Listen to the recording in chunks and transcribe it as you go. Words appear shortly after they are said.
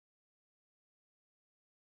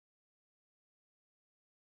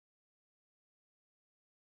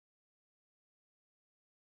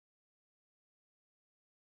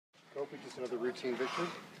Kopi, just another routine victory?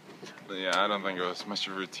 Yeah, I don't think it was much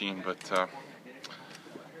of a routine, but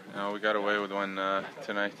we got away with one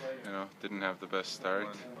tonight. Didn't have the best start.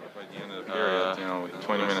 By the end of the period, with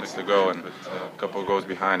 20 minutes to go and a couple of goals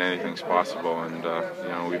behind, anything's possible.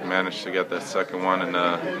 And we've managed to get that second one in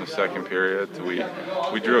the second period.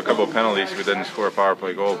 We drew a couple of penalties. We didn't score a power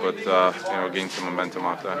play goal, but gained some momentum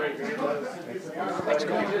off that.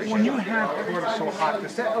 When you have Kopitar so hot,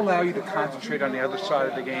 does that allow you to concentrate on the other side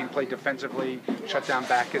of the game, play defensively, shut down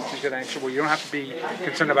back is a good answer, where you don't have to be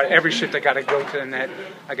concerned about every shit that got to go to the net?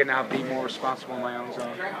 I can now be more responsible in my own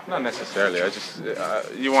zone. Not necessarily.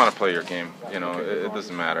 You want to play your game. It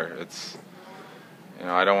doesn't matter.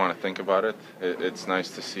 I don't want to think about it. It's nice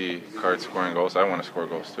to see Card scoring goals. I want to score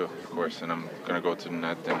goals too, of course, and I'm going to go to the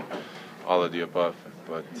net and all of the above.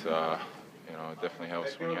 But it definitely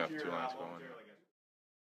helps when you have two lines going.